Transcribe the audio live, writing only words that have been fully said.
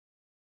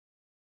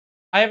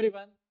Hi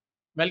everyone,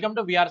 welcome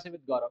to VRC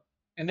with Gaurav.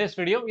 In this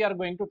video, we are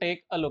going to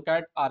take a look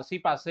at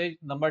RC passage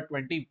number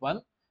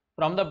 21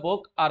 from the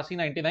book RC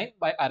 99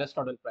 by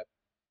Aristotle Prep.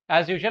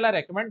 As usual, I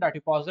recommend that you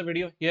pause the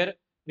video here,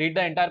 read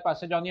the entire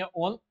passage on your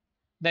own,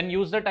 then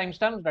use the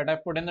timestamps that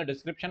I've put in the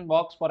description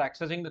box for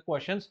accessing the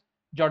questions,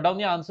 jot down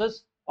the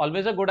answers.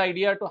 Always a good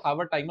idea to have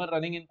a timer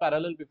running in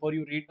parallel before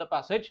you read the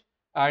passage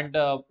and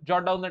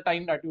jot down the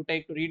time that you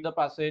take to read the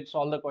passage,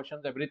 solve the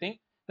questions, everything.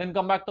 Then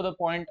come back to the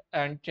point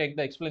and check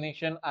the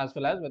explanation as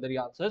well as whether the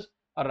answers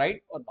are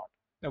right or not.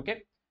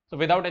 Okay. So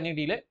without any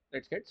delay,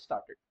 let's get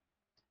started.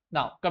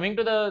 Now, coming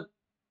to the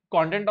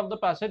content of the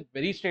passage,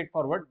 very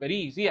straightforward, very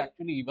easy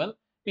actually. Even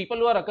people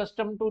who are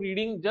accustomed to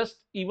reading just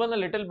even a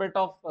little bit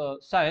of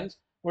science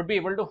would be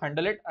able to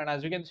handle it. And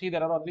as you can see,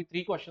 there are only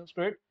 3 questions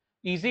to it.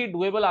 Easy,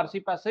 doable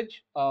RC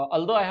passage.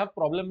 Although I have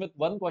problem with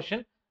one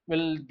question,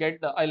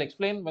 I'll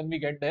explain when we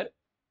get there.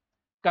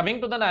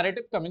 Coming to the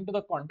narrative, coming to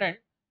the content,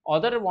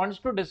 author wants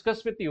to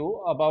discuss with you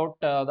about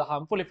the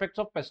harmful effects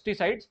of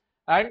pesticides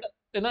and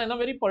in a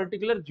very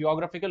particular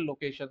geographical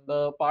location.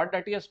 The part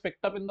that he has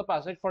picked up in the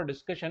passage for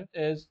discussion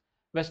is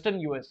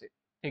Western USA.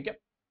 Okay.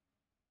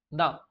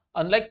 Now,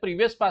 unlike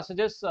previous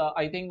passages,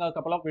 I think a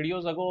couple of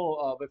videos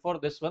ago, before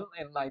this one,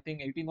 in I think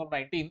 18 or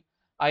 19,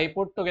 I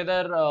put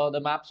together the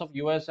maps of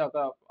US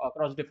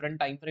across different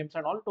time frames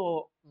and all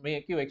to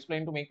make you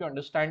explain, to make you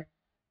understand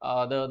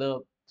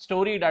the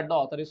story that the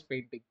author is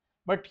painting.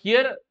 But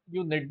here,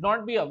 you need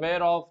not be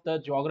aware of the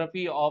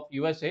geography of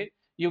USA.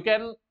 You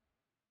can,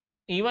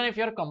 even if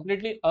you're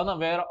completely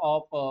unaware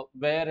of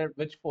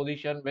which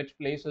position, which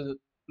place is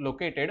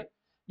located,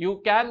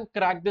 you can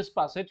crack this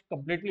passage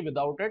completely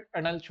without it,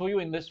 and I'll show you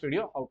in this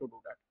video how to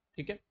do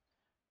that. Okay.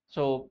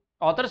 So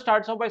author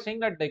starts off by saying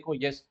that देखो,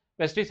 yes,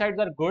 pesticides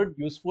are good,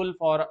 useful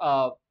for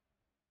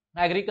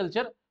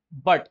agriculture,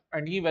 but,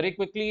 and he very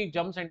quickly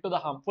jumps into the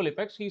harmful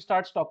effects. He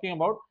starts talking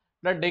about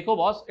that देखो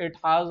boss, it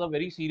has a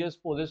very serious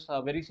poses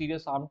very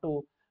serious harm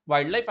to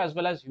wildlife as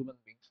well as human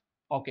beings.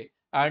 Okay.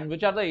 And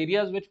which are the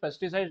areas which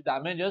pesticides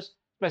damages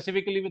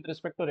specifically with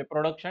respect to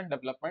reproduction,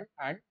 development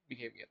and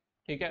behavior.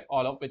 Okay.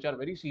 All of which are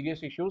very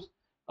serious issues,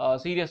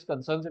 serious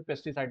concerns if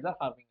pesticides are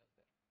harming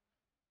us.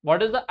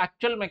 What is the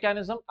actual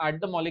mechanism at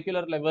the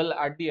molecular level,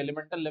 at the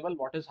elemental level,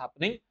 what is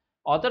happening?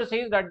 Author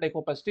says that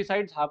देखो,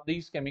 pesticides have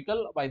these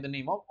chemical by the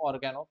name of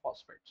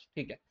organophosphates.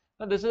 ठीक है.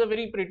 Now this is a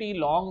very pretty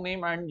long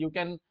name and you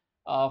can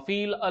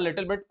feel a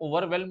little bit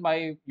overwhelmed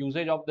by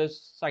usage of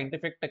this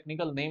scientific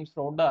technical names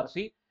throughout the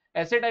RC.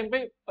 ऐसे time पे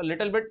a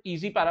little bit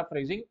easy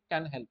paraphrasing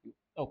can help you.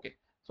 Okay.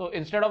 So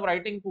instead of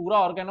writing पूरा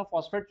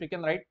organophosphates, we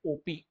can write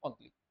OP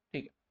only.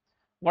 ठीक है.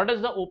 What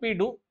does the OP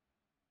do?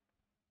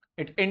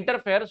 It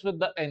interferes with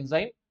the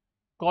enzyme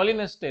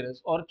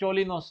cholinesterase or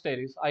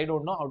cholinesterase. I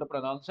don't know how to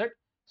pronounce it.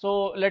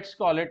 So let's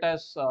call it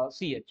as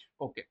CH.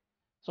 Okay.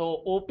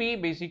 So OP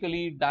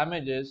basically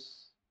damages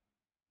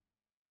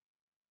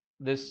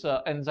this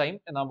enzyme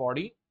in our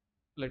body.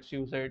 Let's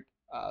use it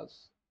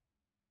as,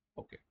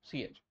 okay,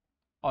 CH.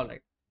 All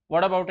right.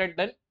 What about it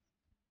then?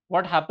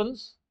 What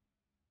happens?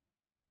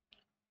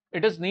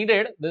 It is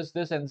needed, this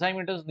enzyme,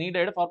 it is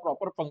needed for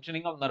proper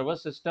functioning of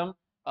nervous system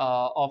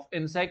of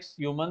insects,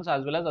 humans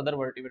as well as other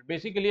vertebrates.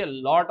 Basically, a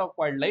lot of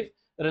wildlife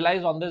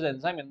relies on this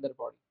enzyme in their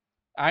body.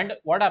 And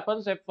what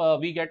happens if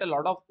we get a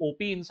lot of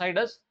OP inside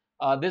us?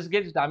 This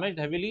gets damaged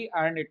heavily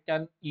and it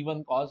can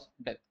even cause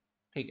death.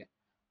 Okay.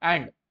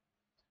 And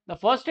the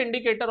first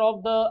indicator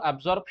of the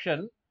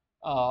absorption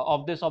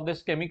of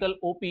this chemical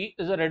OP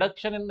is a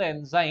reduction in the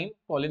enzyme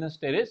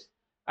cholinesterase.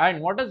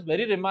 And what is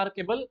very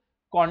remarkable,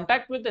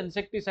 contact with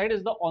insecticide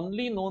is the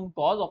only known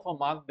cause of a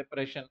marked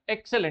depression.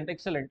 Excellent,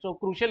 excellent. So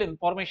crucial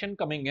information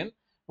coming in.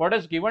 What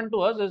is given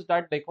to us is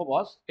that देखो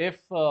boss,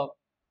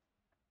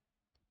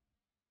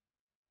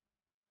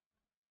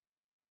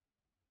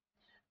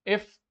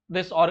 if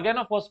this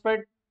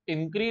organophosphate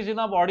increase in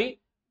our body,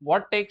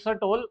 what takes a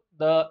toll?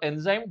 The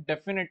enzyme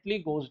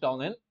definitely goes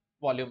down in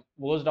volume,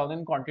 goes down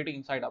in quantity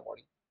inside our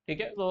body.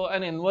 Okay, so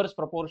an inverse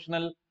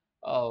proportional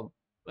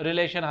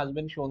relation has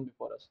been shown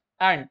before us.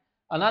 And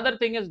another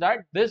thing is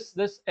that this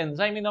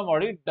enzyme in our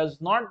body does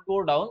not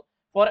go down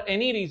for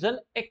any reason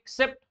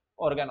except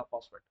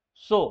organophosphate.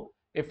 So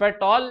if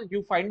at all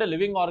you find a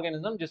living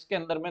organism जिसके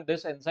अंदर में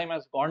this enzyme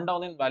has gone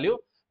down in value,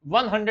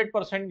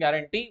 100%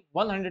 guarantee,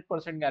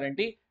 100%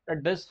 guarantee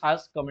that this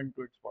has come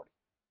into its body.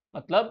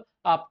 मतलब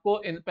आपको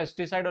इन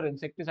pesticide और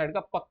insecticide का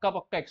पक्का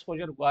पक्का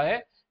exposure हुआ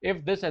है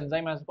if this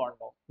enzyme has gone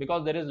down,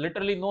 because there is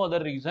literally no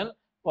other reason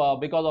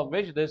because of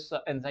which this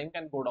enzyme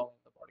can go down in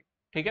the body.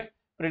 ठीक है.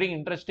 Pretty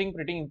interesting,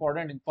 pretty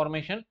important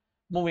information.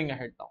 Moving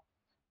ahead now.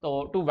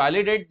 So to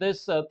validate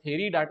this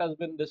theory that has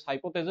been, this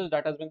hypothesis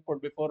that has been put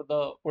before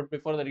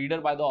the reader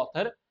by the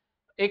author,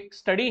 a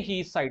study he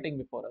is citing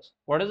before us.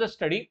 What is the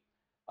study?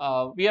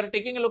 We are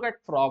taking a look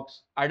at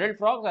frogs, adult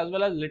frogs as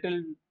well as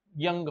little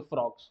young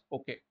frogs.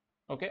 Okay.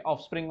 Okay,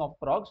 offspring of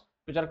frogs,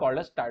 which are called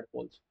as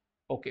tadpoles.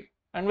 Okay.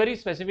 And very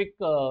specific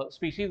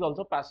species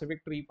also,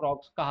 Pacific tree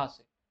frogs. कहाँ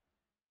से?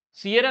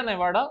 Sierra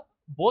Nevada,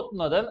 both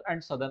northern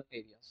and southern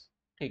areas.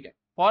 ठीक है.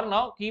 For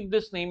now, keep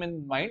this name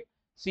in mind.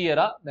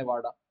 Sierra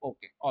Nevada.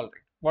 Okay, all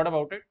right. What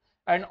about it?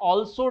 And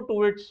also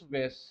to its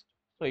west.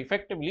 So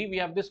effectively, we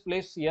have this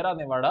place Sierra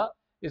Nevada.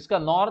 इसका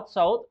north,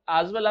 south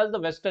as well as the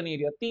western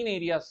area. तीन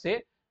areas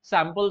से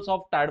samples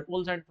of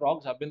tadpoles and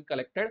frogs have been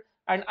collected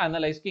and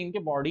analyzed कि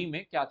इनके body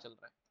में क्या चल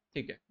रहा है.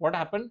 ठीक है. What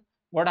happened?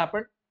 What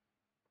happened?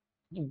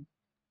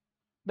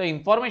 The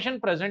information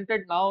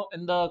presented now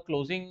in the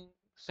closing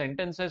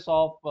sentences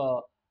of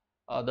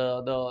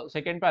the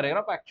second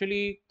paragraph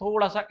actually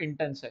thoda sa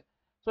intense hai.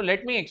 So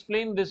let me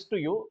explain this to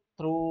you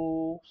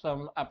through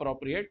some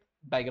appropriate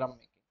diagram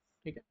making.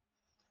 ठीक है.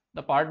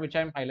 The part which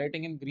I am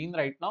highlighting in green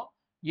right now,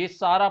 ये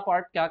सारा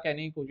part क्या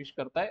कहने की कोशिश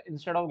करता है?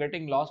 Instead of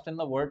getting lost in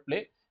the word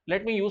play,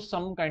 let me use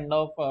some kind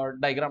of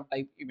diagram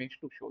type image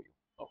to show you.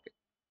 Okay.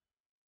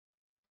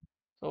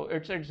 So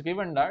it's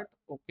given that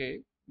okay,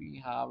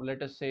 we have,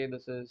 let us say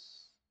this is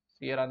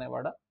Sierra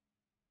Nevada.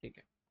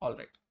 Okay, all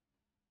right.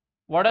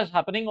 What is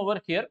happening over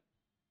here?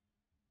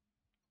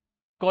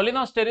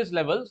 Cholinersterase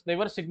levels, they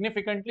were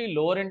significantly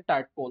lower in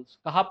tadpoles.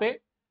 कहाँ पे?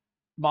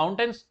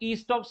 Mountains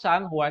east of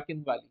San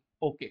Joaquin Valley.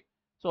 Okay,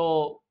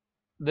 so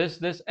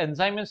this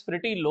enzyme is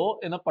pretty low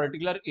in a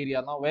particular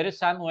area. Now where is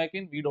San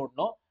Joaquin? We don't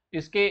know.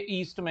 इसके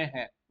east में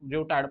है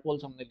जो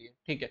tadpoles हमने लिए.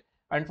 ठीक है.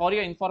 And for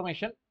your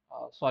information,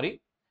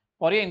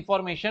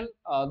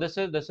 this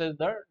is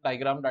the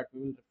diagram that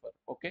we will refer.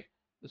 Okay,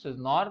 this is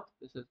north,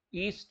 this is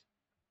east,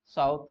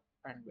 south,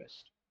 and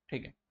west.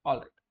 ठीक है. All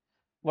right.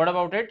 What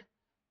about it?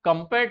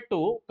 Compared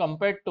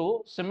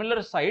to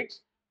similar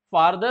sites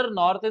farther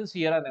north in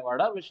Sierra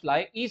Nevada, which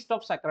lie east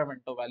of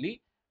Sacramento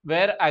Valley,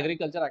 where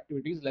agriculture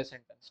activity is less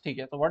intense. ठीक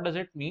है. So what does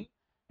it mean?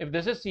 If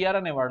this is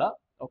Sierra Nevada,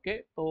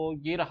 okay, तो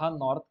ये रहा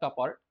north का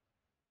part,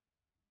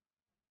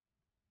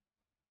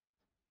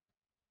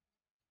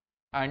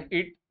 and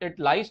it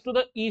lies to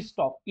the east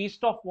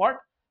of what?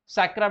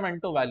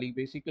 Sacramento Valley.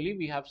 Basically,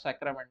 we have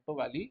Sacramento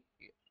Valley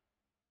here.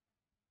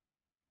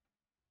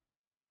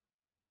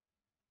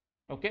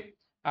 Okay,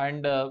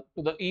 and to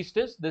the east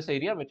is this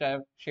area which I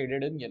have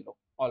shaded in yellow.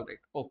 All right.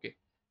 Okay.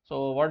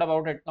 So what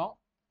about it now?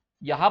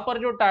 यहाँ पर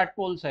जो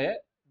tadpoles है,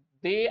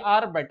 they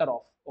are better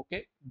off.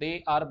 Okay,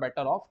 they are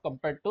better off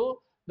compared to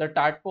the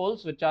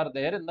tadpoles which are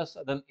there in the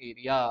southern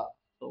area.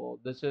 So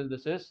this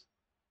is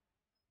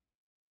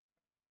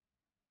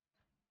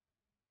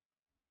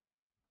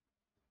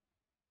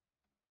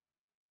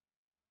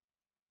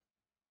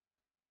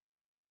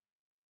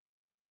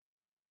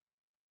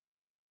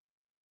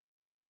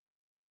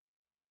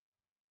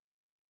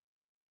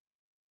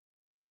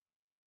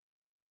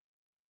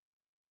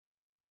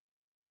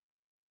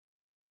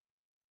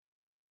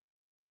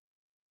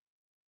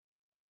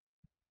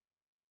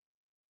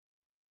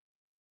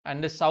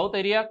and the south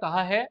area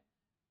कहाँ है?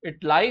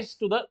 It lies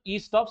to the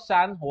east of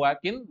San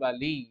Joaquin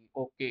Valley.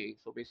 Okay,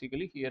 so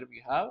basically here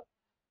we have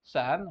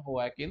San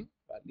Joaquin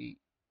Valley.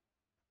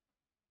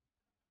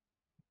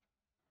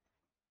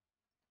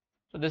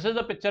 So this is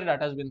the picture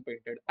that has been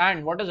painted.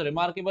 And what is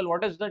remarkable,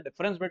 what is the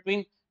difference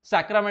between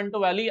Sacramento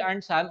Valley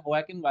and San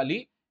Joaquin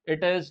Valley?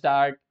 It is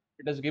that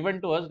it is given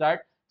to us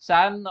that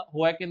San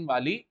Joaquin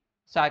Valley,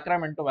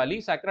 Sacramento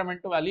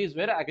Valley is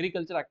where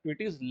agriculture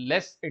activity is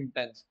less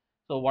intense.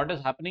 So what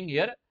is happening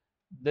here?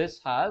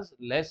 This has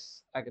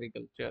less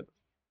agriculture.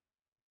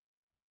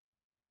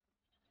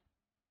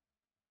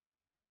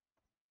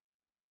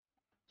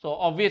 So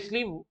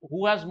obviously,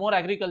 who has more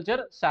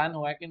agriculture? San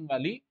Joaquin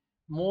Valley,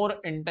 more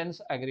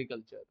intense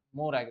agriculture,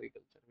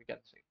 we can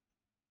say.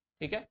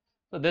 Okay.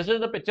 So this is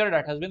the picture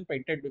that has been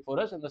painted before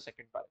us in the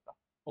second paragraph.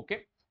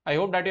 Okay. I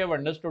hope that you have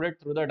understood it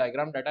through the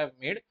diagram that I have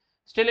made.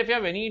 Still, if you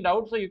have any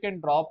doubts, so you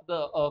can drop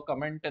the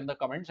comment in the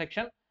comment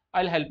section.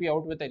 I'll help you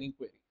out with any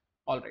query.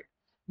 All right.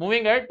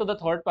 Moving ahead to the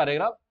third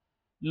paragraph.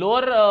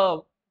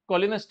 Lower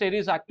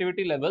cholinesterase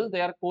activity level,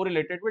 they are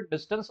correlated with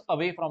distance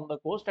away from the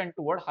coast and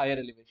toward higher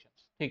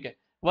elevations. Okay.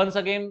 Once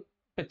again,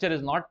 picture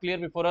is not clear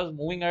before us.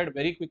 Moving ahead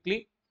very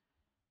quickly.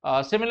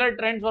 Similar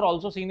trends were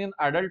also seen in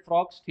adult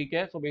frogs. ठीक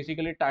है. So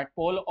basically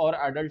tadpole और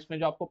adults में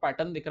जो आपको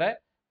pattern दिख रहा है,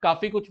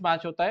 काफी कुछ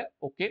match होता है.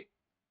 Okay.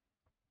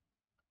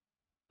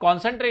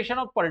 Concentration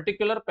of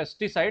particular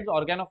pesticides,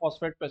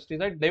 organophosphate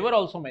pesticide, they were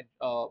also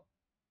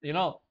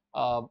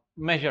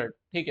measured.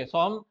 ठीक है. So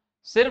हम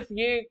सिर्फ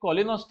ये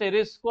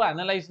cholinesterase को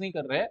analyze नहीं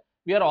कर रहे हैं.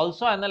 We are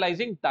also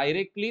analyzing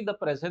directly the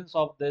presence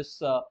of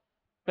this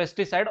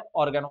pesticide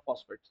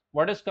organophosphates.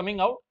 What is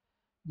coming out?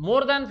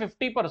 More than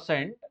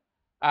 50%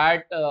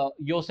 at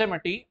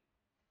Yosemite,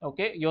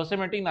 okay,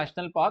 Yosemite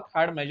National Park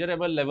had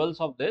measurable levels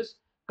of this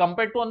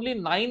compared to only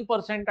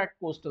 9% at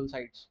coastal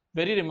sites.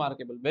 Very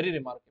remarkable, very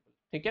remarkable.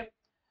 ठीक है.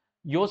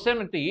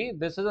 Yosemite,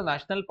 this is a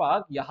national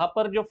park. यहाँ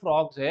पर जो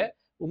frogs है,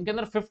 उनके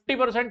अंदर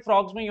 50%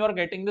 frogs में you are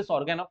getting this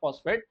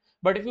organophosphate.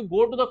 But if you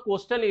go to the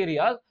coastal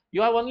areas,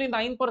 you have only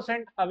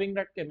 9% having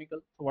that chemical.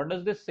 So what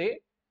does this say?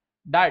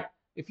 That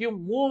if you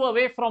move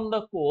away from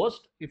the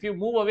coast, if you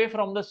move away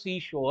from the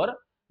seashore,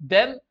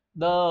 then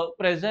the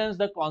presence,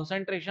 the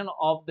concentration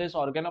of this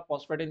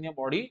organophosphate in your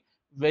body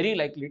very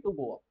likely to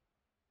go up.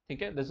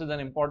 Okay, this is an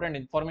important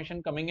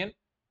information coming in.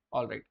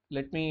 All right,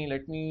 let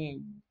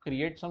me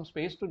create some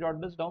space to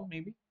jot this down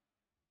maybe.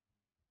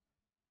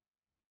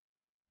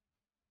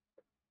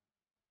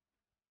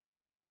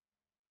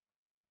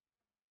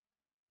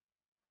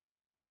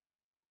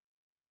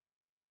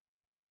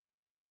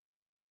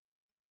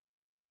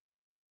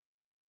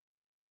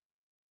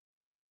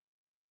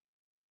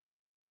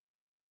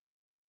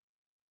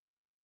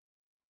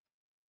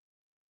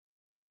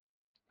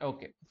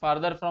 Okay,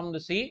 farther from the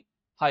sea,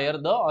 higher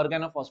the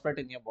organophosphate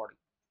in your body,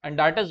 and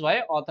that is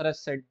why author has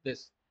said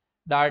this,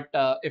 that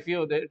if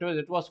you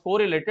it was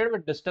correlated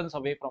with distance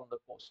away from the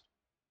coast.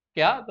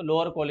 क्या? The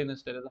lower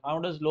cholinesterase. How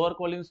does lower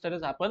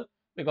cholinesterase happen?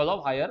 Because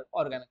of higher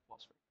organic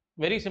phosphate.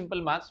 Very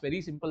simple maths,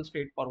 very simple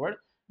straightforward.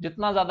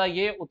 जितना ज्यादा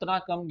ये उतना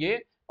कम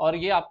ये, और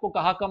ये आपको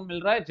कहाँ कम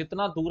मिल रहा है?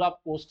 जितना दूर आप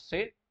कोस्ट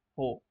से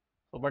हो.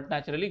 तो बट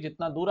नेचुरली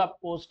जितना दूर आप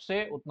कोस्ट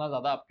से उतना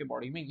ज्यादा आपके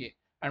बॉडी में ये.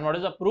 And what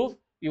is the proof?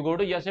 You go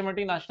to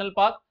Yosemite National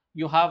Park,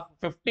 you have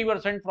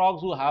 50%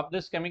 frogs who have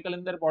this chemical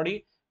in their body,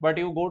 but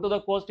you go to the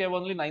coast, you have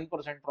only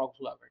 9% frogs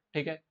who have it.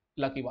 ठीक है?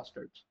 Lucky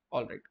bastards.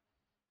 All right.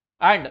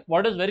 And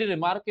what is very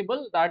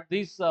remarkable, that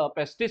these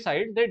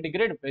pesticides, they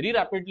degrade very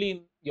rapidly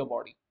in your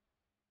body.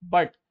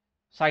 But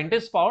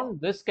scientists found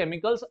these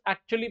chemicals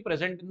actually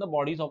present in the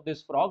bodies of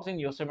these frogs in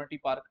Yosemite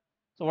Park.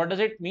 So what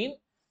does it mean?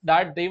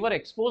 That they were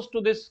exposed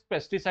to this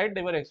pesticide,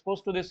 they were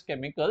exposed to these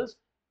chemicals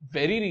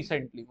very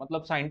recently.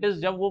 मतलब scientists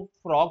जब वो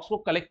frogs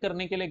को collect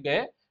करने के लिए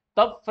गए,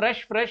 तब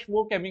fresh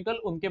वो chemical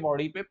उनके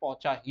body पे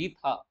पहुंचा ही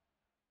था.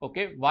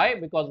 Okay, why?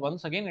 Because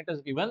once again it is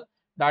given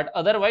that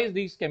otherwise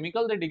these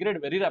chemicals, they degrade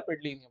very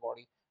rapidly in your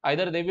body.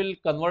 Either they will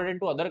convert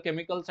into other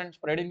chemicals and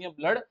spread in your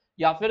blood,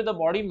 या फिर the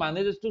body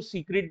manages to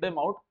secrete them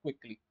out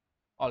quickly.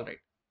 All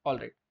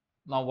right.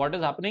 Now what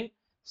is happening?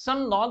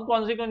 Some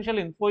non-consequential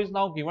info is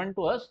now given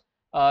to us.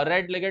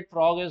 Red-legged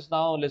frog is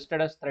now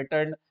listed as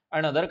threatened,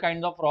 and other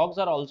kinds of frogs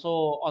are also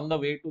on the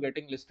way to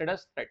getting listed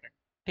as threatened.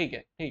 ठीक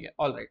है.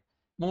 All right.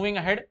 Moving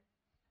ahead.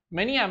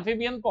 Many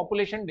amphibian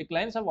population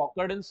declines have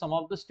occurred in some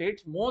of the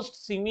state's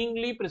most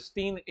seemingly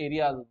pristine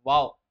areas.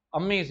 Wow,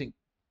 amazing.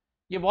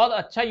 ये बहुत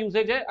अच्छा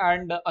usage है,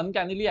 and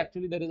uncannily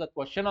actually there is a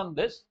question on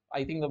this.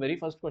 I think the very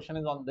first question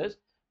is on this.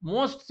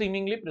 Most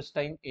seemingly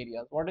pristine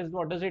areas.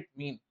 What does it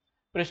mean?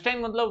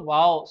 Pristine मतलब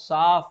wow,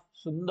 साफ,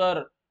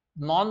 सुंदर,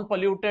 non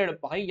polluted.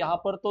 भाई यहाँ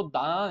पर तो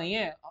दाना नहीं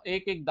है,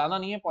 एक दाना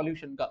नहीं है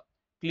pollution का.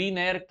 Clean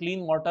air,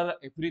 clean water,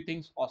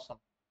 everything's awesome.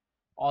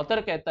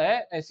 Author कहता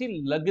है ऐसी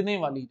लगने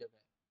वाली जगह,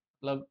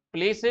 मतलब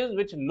places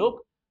which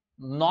look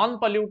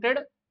non-polluted,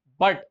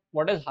 but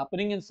what is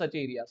happening in such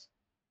areas?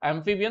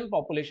 Amphibian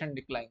population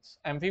declines.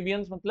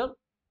 Amphibians मतलब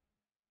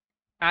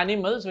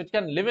animals which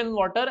can live in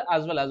water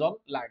as well as on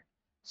land.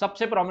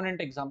 सबसे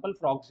prominent example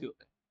frogs ही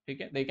होते हैं.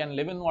 ठीक है? They can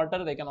live in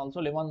water, they can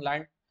also live on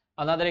land.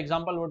 Another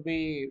example would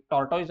be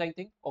tortoise, I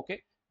think. Okay,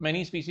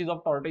 many species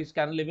of tortoise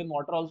can live in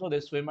water also, they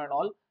swim and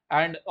all,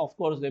 and of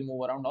course they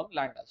move around on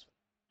land as well.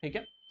 ठीक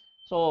है?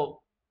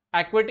 So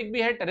aquatic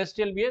भी है,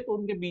 terrestrial भी है, तो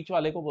उनके बीच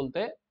वाले को बोलते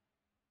हैं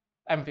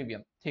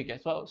amphibian. ठीक है?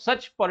 So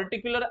such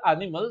particular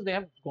animals, they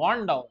have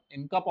gone down,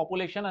 इनका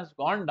population has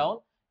gone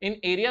down in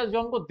areas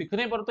जो हमको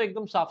दिखने पर तो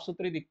एकदम साफ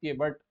सुथरी दिखती है,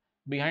 but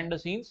behind the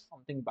scenes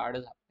something bad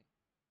is happening.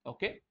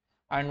 Okay,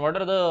 and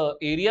what are the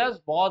areas?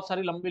 बहुत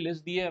सारी लंबी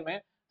लिस्ट दी है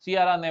हमें.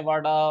 Sierra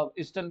Nevada,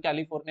 eastern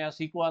California,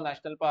 sequoia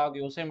national park,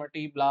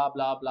 Yosemite, blah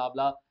blah blah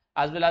blah,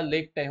 as well as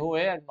lake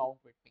टेहोए and mount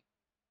Whitney.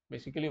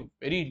 Basically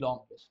very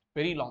long list,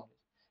 very long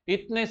list.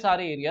 इतने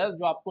सारे areas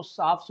जो आपको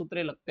साफ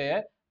सुथरे लगते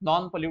हैं,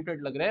 नॉन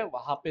पोल्यूटेड लग रहे हैं,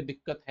 वहां पे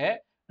दिक्कत है,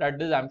 that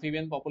this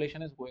amphibian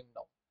population is going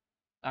down.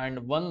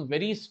 And one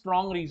very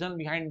strong reason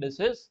behind this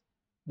is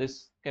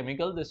this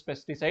chemical, this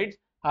pesticides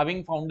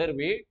having found their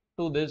way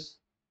to this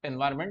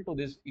environment, to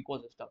this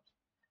ecosystems.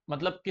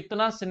 मतलब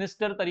कितना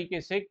sinister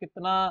तरीके से,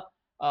 कितना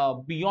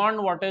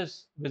beyond what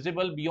is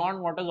visible,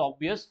 beyond what is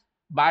obvious,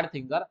 bad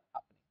things are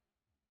happening.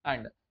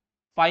 And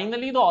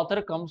finally the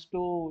author comes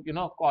to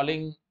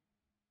calling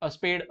a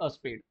spade a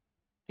spade.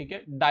 ठीक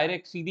है?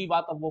 Direct सीधी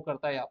बात अब वो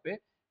करता है यहाँ पे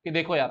कि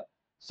देखो यार,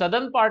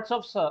 southern parts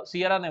of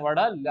Sierra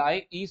Nevada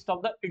lie east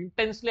of the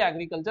intensely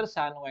agriculture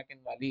San Joaquin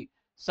Valley.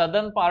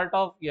 Southern part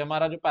of, ये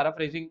हमारा जो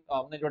paraphrasing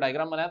हमने जो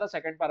डायग्राम बनाया था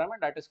सेकंड पैरा में,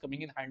 that is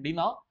coming in handy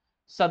now.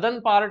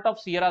 Southern part of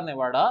Sierra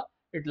Nevada,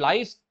 it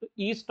lies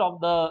east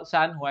of the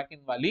San Joaquin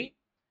Valley,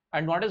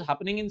 and what is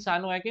happening in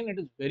San Joaquin? It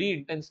is very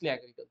intensely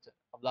agriculture.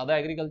 अब ज्यादा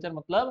agriculture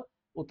मतलब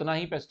उतना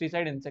ही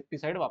pesticide,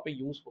 insecticide वहाँ पे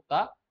use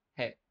होता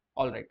है.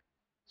 All right.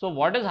 So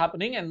what is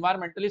happening?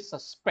 Environmentalists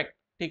suspect.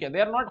 ठीक है?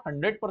 They are not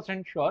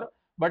 100% sure,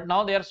 but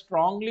now they are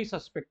strongly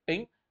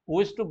suspecting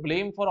who is to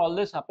blame for all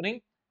this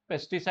happening.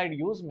 Pesticide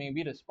use may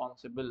be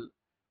responsible,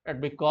 and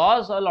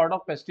because a lot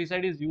of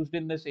pesticide is used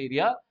in this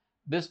area,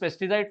 this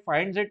pesticide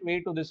finds its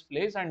way to this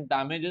place and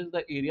damages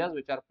the areas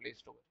which are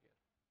placed over here.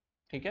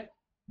 ठीक है?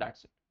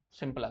 That's it.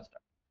 Simple as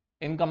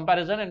that. In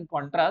comparison and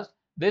contrast,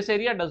 this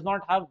area does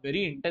not have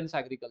very intense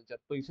agriculture.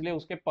 तो इसलिए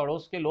उसके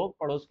पड़ोस के लोग,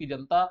 पड़ोस की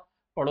जनता,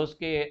 पड़ोस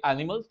के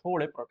एनिमल्स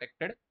थोड़े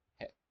प्रोटेक्टेड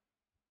है.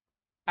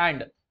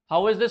 And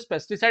how is this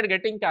pesticide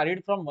getting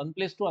carried from one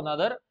place to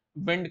another?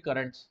 Wind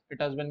currents,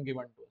 it has been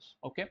given to us.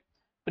 Okay,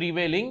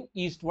 prevailing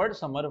eastward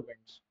summer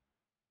winds.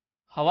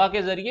 हवा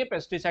के जरिए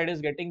pesticide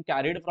is getting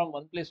carried from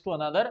one place to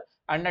another,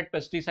 and that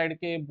pesticide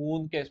के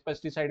बूंद के,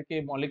 pesticide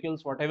के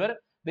molecules whatever,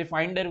 they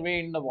find their way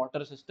in the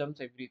water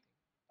systems, everything.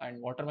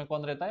 And water में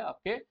कौन रहता है?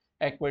 आपके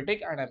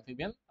aquatic and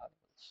amphibian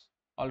animals.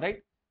 All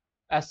right,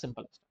 as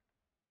simple as that.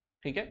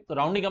 ठीक है? तो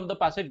rounding up the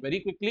passage very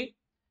quickly,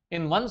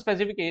 in one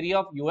specific area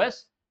of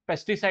US,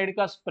 pesticide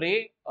का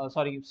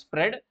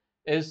spread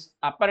is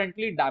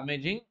apparently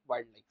damaging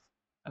wildlife.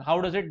 And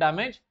how does it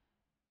damage?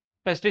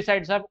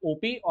 Pesticides have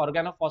OP,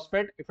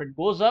 organophosphate. If it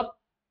goes up,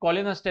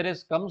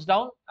 cholinesterase comes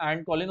down,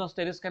 and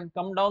cholinesterase can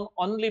come down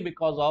only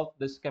because of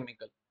this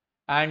chemical.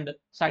 And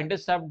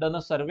scientists have done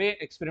a survey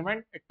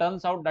experiment. It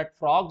turns out that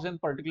frogs in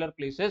particular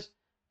places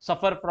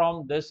suffer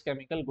from this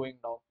chemical going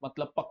down.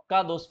 Matlab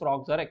pakka those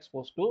frogs are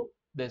exposed to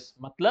this.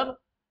 Matlab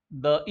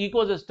the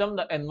ecosystem,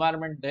 the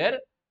environment there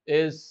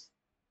is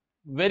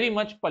very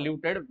much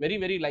polluted,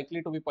 very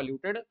likely to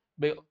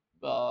be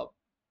uh,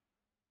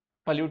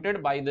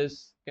 polluted by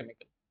this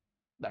chemical.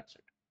 That's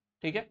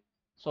it. Okay.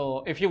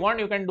 So if you want,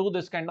 you can do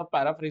this kind of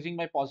paraphrasing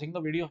by pausing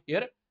the video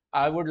here.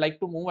 I would like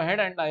to move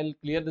ahead and I'll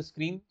clear the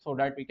screen so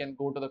that we can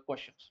go to the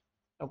questions.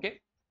 Okay.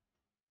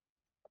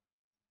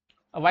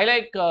 While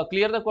I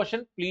clear the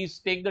question, please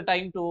take the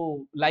time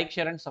to like,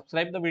 share, and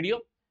subscribe the video.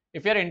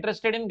 If you are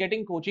interested in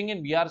getting coaching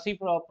in VRC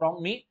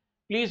from me,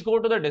 please go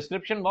to the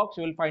description box.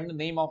 You will find the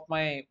name of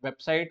my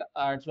website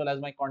as well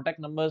as my contact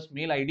numbers,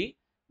 mail ID.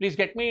 Please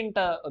get me in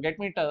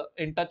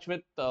touch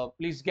with.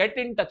 Please get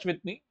in touch with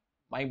me.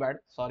 My bad.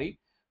 Sorry.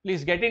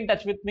 Please get in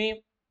touch with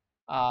me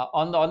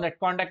on that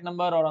contact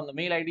number or on the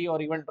mail ID, or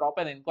even drop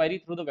an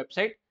inquiry through the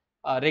website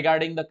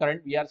regarding the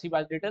current VRC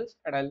batch details,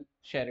 and I'll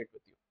share it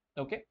with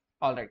you. Okay.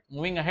 All right,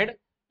 moving ahead,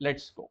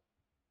 let's go.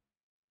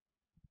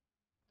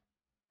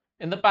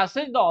 In the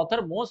passage, the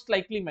author most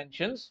likely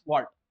mentions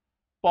what?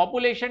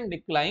 Population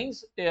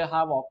declines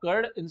have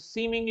occurred in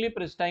seemingly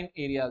pristine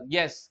areas.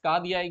 Yes,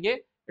 कहाँ दिया है ये?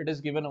 It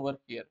is given over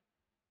here.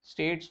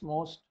 States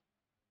most,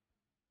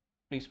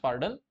 please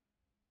pardon.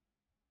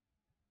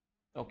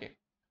 Okay,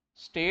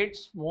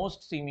 states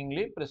most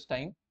seemingly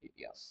pristine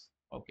areas.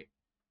 Okay,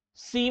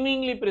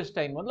 seemingly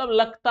pristine मतलब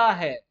लगता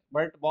है,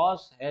 but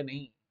boss है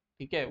नहीं.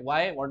 ठीक है?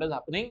 Why? What is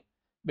happening?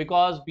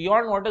 Because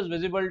beyond what is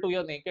visible to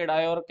your naked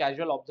eye or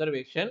casual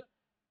observation,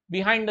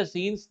 behind the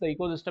scenes, the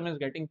ecosystem is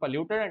getting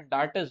polluted, and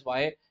that is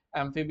why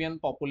amphibian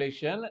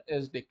population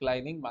is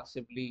declining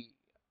massively,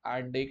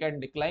 and they can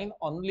decline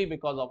only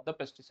because of the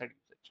pesticide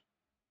usage.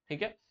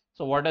 Okay.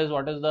 So what is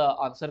the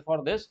answer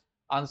for this?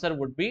 Answer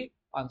would be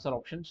answer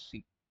option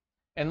C.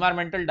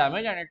 Environmental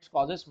damage and its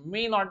causes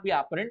may not be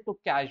apparent to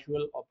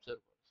casual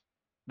observers.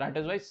 That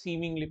is why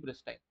seemingly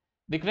pristine.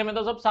 दिखने में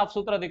तो सब साफ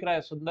सुथरा दिख रहा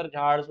है, सुंदर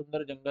झाड़,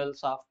 सुंदर जंगल,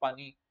 साफ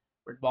पानी,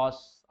 बट बॉस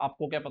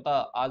आपको क्या पता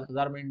आज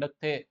 1000 मेंढक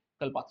थे,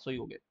 कल 500 ही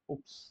हो गए.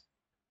 Oops.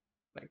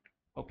 Right.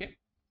 Okay.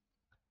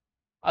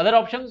 Other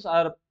options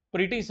are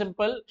pretty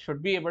simple.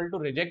 Should be able to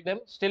reject them.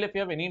 Still, if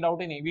you have any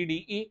doubt in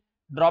ABDE,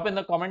 drop in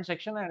the comment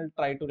section and I'll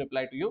try to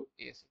reply to you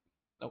ASAP.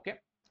 Okay.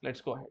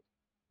 Let's go ahead.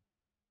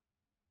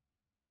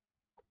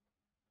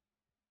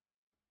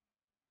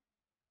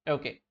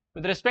 Okay.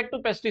 With respect to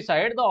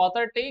pesticide, the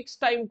author takes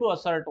time to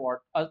assert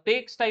what?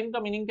 Takes time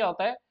का meaning क्या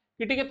होता है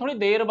कि ठीक है थोड़ी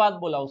देर बाद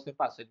बोला उसने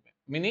passage में.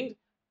 Meaning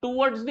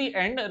towards the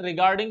end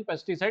regarding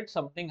pesticide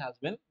something has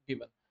been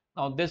given.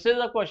 Now this is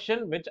a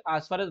question which,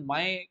 as far as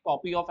my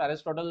copy of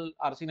Aristotle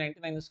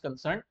RC99 is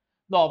concerned,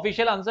 the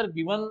official answer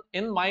given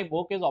in my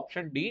book is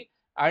option D,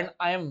 and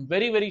I am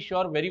very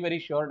sure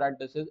that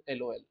this is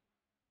LOL.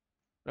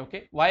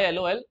 Okay. Why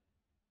LOL?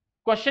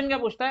 Question क्या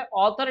पूछता है?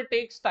 Author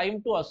takes time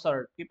to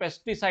assert कि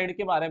pesticide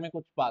के बारे में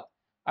कुछ बात,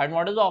 and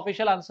what is the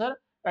official answer?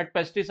 That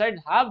pesticide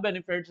have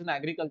benefits in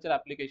agriculture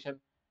application.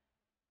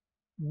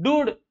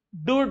 dude,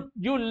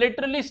 you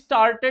literally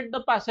started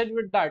the passage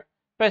with that.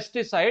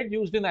 Pesticides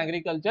used in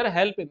agriculture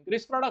help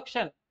increase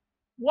production.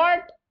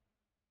 What?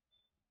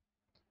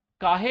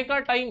 काहे का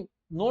time?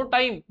 No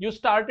time. You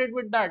started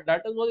with that.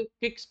 That is what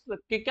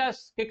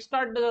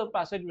kickstart the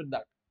passage with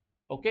that.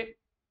 Okay.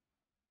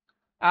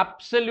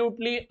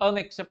 Absolutely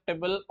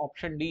unacceptable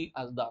option D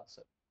as the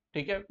answer.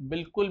 ठीक है,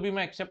 बिल्कुल भी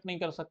मैं accept नहीं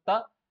कर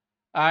सकता.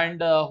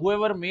 And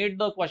whoever made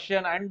the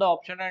question and the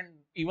option and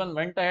even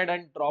went ahead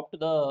and dropped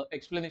the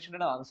explanation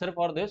and answer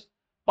for this,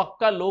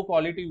 pakka low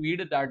quality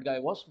weed that guy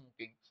was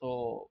smoking.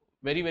 So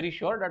very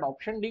sure that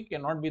option D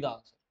cannot be the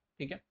answer.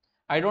 ठीक है,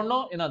 I don't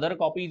know in other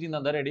copies, in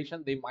other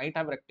edition, they might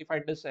have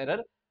rectified this error.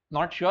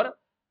 Not sure.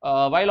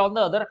 While on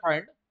the other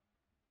hand,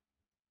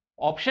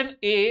 option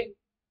A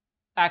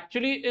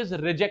actually is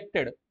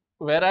rejected,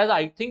 whereas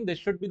I think this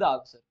should be the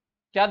answer.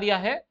 क्या दिया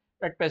है?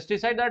 That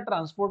pesticides are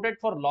transported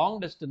for long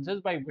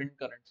distances by wind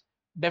currents.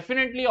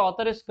 Definitely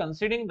author is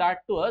conceding that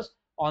to us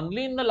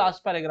only in the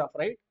last paragraph,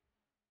 right?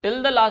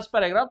 Till the last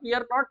paragraph we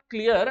are not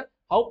clear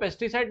how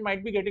pesticide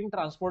might be getting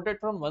transported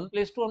from one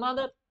place to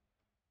another.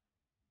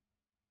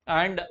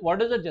 And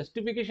what is the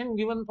justification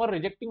given for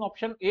rejecting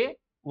option A?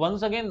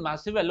 Once again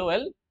massive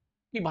LOL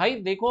कि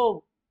भाई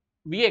देखो,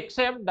 we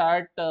accept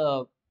that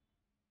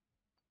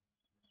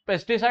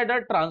pesticide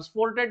are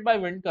transported by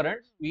wind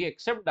currents, we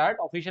accept that,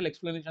 official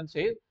explanation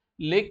says,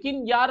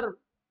 लेकिन यार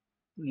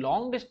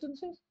long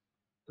distances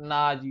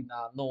ना जी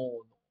ना,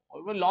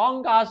 no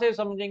long कहाँ से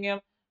समझेंगे हम?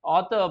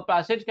 और तो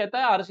पैसेज कहता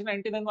है,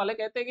 RC99 वाले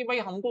कहते हैं कि भाई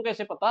हमको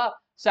कैसे पता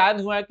San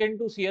हुआकिन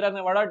to Sierra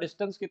Nevada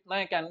distance कितना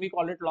है, can we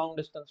call it long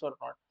distance और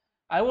not?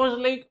 I was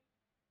like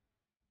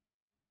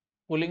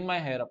pulling my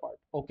hair apart.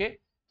 Okay,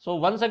 so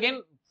once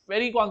again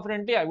very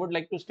confidently I would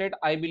like to state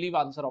I believe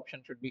answer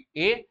option should be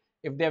A.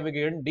 If they have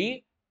given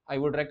D, I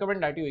would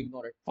recommend that you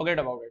ignore it. Forget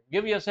about it.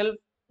 Give yourself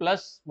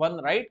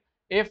 +1 right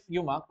if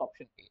you marked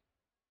option A.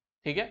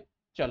 ठीक है?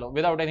 चलो,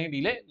 without any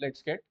delay,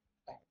 let's get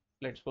ahead.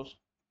 Let's go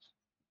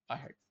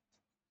ahead.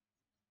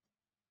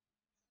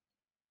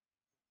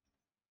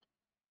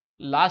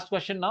 Last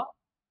question now.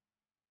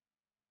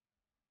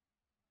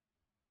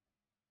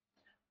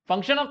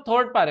 Function of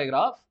third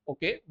paragraph.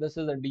 Okay, this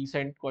is a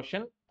decent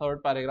question.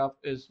 Third paragraph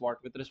is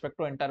what with respect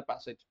to entire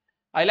passage.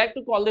 I like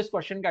to call this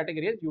question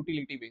category as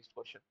utility based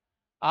question.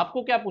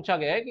 आपको क्या पूछा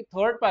गया है कि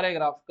third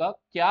paragraph का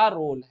क्या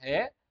role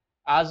है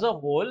as a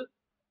whole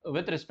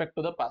with respect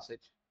to the passage.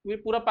 ये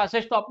पूरा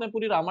पैसेज तो आपने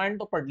पूरी रामायण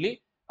तो पढ़ ली.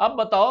 अब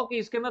बताओ कि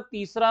इसके अंदर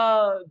तीसरा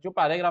जो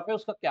पैराग्राफ है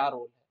उसका क्या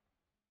रोल है.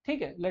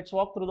 ठीक है, let's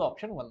walk through the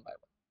option one by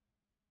one.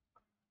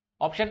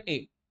 Option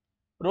A,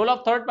 role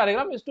of third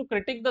paragraph is to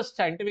critic the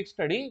scientific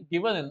study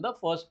given in the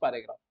first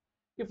paragraph.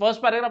 कि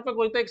फर्स्ट पैराग्राफ में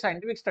कोई तो एक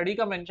साइंटिफिक स्टडी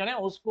का मेंशन है,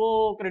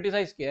 उसको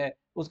क्रिटिसाइज किया है,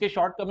 उसके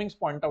शॉर्टकमिंग्स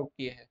पॉइंट आउट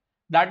किए हैं.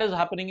 That is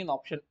happening in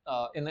option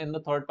in the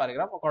third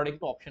paragraph according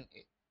to option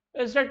A.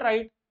 Is that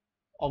right?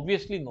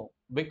 Obviously no,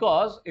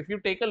 because if you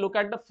take a look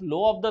at the flow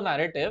of the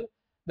narrative,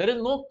 there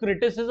is no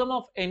criticism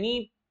of any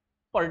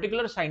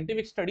particular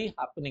scientific study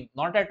happening,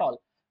 not at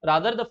all.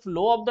 Rather, the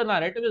flow of the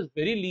narrative is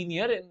very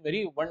linear in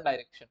very one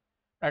direction.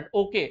 That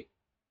okay,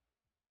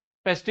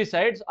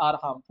 pesticides are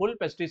harmful,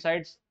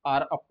 pesticides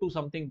are up to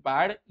something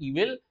bad,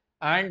 evil,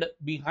 and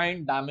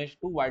behind damage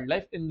to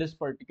wildlife in this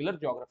particular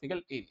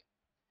geographical area.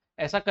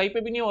 ऐसा कहीं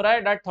पे भी नहीं हो रहा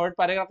है. That third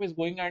paragraph is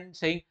going and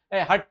saying ए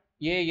हट,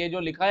 ये जो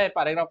लिखा है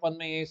पैराग्राफ 1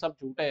 में ये सब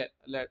झूठ है,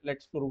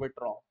 let's prove it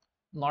wrong.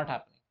 Not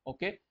happening.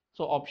 Okay,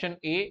 so option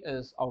A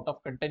is out of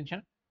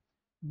contention.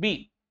 B,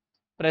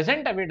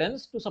 present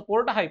evidence to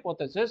support a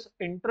hypothesis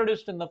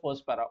introduced in the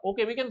first para.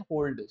 Okay, we can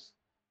hold this.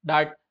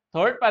 That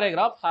third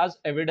paragraph has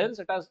evidence,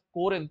 it has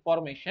core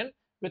information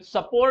which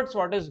supports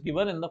what is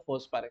given in the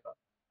first paragraph.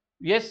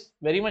 Yes,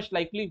 very much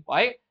likely.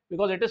 Why?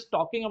 Because it is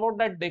talking about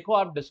that. देखो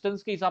आप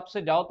distance के हिसाब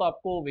से जाओ तो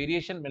आपको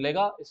variation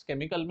मिलेगा इस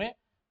केमिकल में,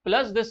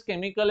 plus this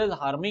chemical is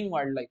harming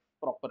wild life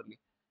properly.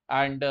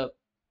 And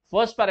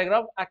first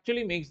paragraph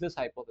actually makes this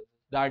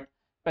hypothesis that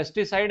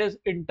pesticide is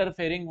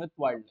interfering with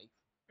wildlife.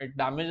 It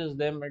damages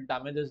them, it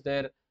damages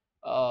their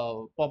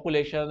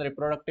population,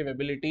 reproductive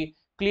ability.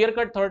 Clear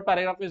cut third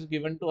paragraph is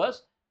given to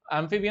us.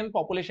 Amphibian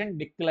population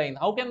decline.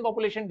 How can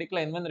population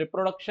decline when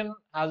reproduction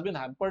has been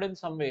hampered in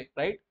some way,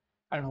 right?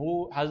 And who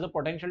has the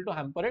potential to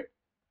hamper it?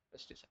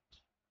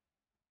 Pesticides.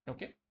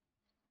 Okay,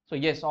 so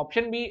yes,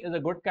 option B is a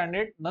good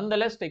candidate.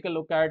 Nonetheless, take a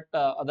look at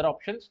other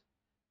options.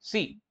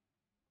 C,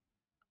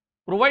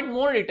 provide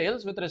more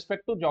details with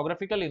respect to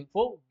geographical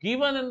info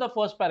given in the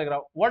first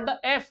paragraph. What the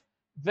F?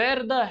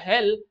 Where the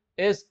hell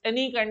is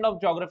any kind of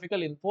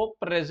geographical info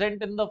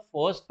present in the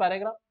first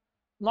paragraph?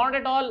 Not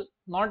at all,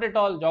 not at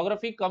all.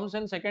 Geography comes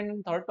in second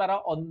and third para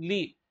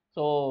only.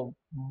 So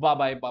bye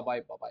bye bye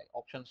bye bye bye.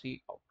 Option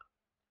C out.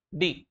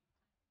 D,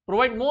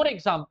 provide more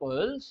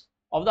examples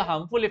of the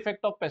harmful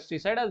effect of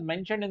pesticide as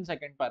mentioned in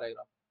second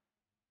paragraph.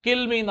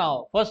 Kill me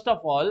now. First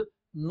of all,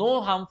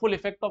 no harmful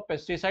effect of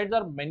pesticides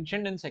are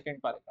mentioned in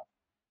second paragraph.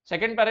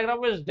 Second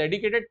paragraph is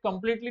dedicated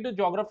completely to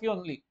geography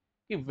only.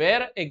 कि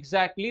where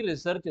exactly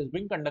research is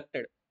being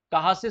conducted,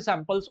 कहाँ से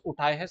samples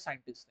उठाए हैं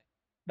scientists ने.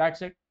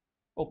 That's it.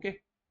 Okay.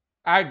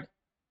 Add.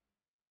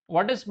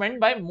 What is meant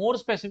by more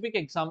specific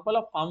example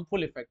of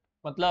harmful effect?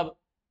 मतलब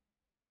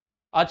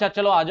अच्छा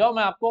चलो आ जाओ,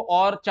 मैं आपको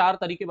और 4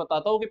 तरीके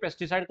बताता हूँ कि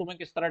पेस्टिसाइड तुम्हें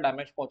किस तरह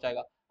डैमेज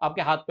पहुंचाएगा.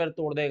 आपके हाथ पैर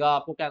तोड़ देगा,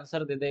 आपको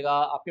कैंसर दे देगा,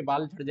 आपके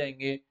बाल झड़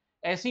जाएंगे.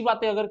 ऐसी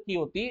बातें अगर की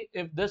होती,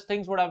 if this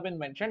things would have been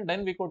mentioned,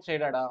 then we could say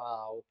that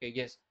okay,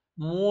 yes,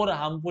 more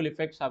harmful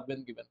effects have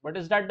been given. But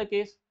is that the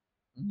case?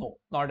 No,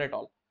 not at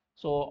all.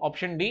 So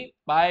option D,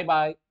 bye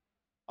bye.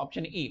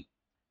 Option E,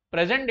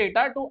 present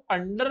data to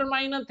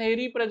undermine a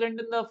theory present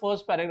in the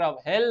first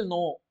paragraph. Hell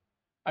no.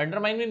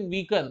 Undermine mean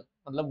weaken.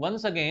 मतलब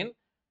once again,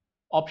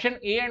 option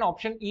A and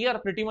option E R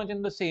pretty much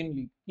in the same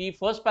league. कि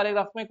first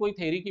paragraph में कोई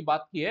theory की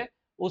बात की है,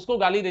 उसको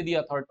गाली दे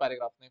दिया थर्ड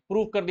पैराग्राफ में,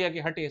 प्रूव कर दिया कि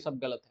हट ये सब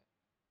गलत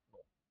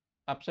है.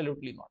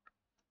 Absolutely not.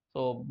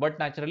 So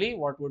but naturally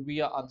what would be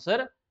your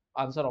answer?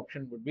 Answer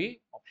option would be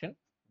option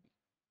B.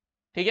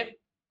 ठीक है.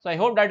 सो I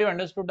hope that you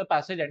understood the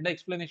passage and the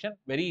explanation.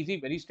 Very easy,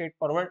 very straight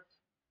forward.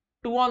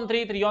 2 on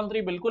 3, 3 on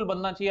 3 बिल्कुल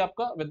बनना चाहिए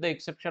आपका, with the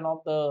exception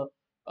of the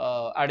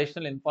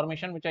additional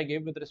information which I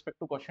gave with respect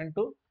to question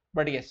 2.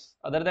 But yes,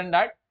 other than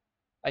that,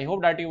 I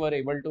hope that you were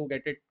able to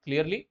get it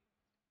clearly.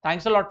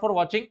 Thanks a lot for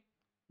watching.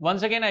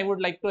 Once again, I would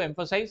like to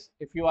emphasize,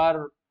 if you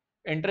are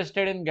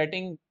interested in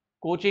getting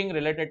coaching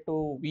related to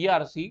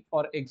VRC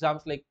for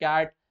exams like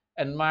CAT,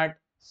 NMAT,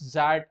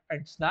 ZAT,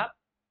 and SNAP,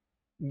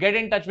 get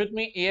in touch with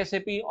me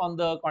ASAP on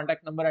the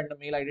contact number and the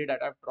mail ID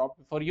that I've dropped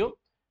before you,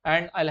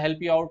 and I'll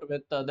help you out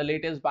with the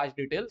latest batch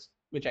details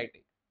which I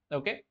take.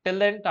 Okay, till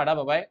then, tada,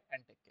 bye bye, and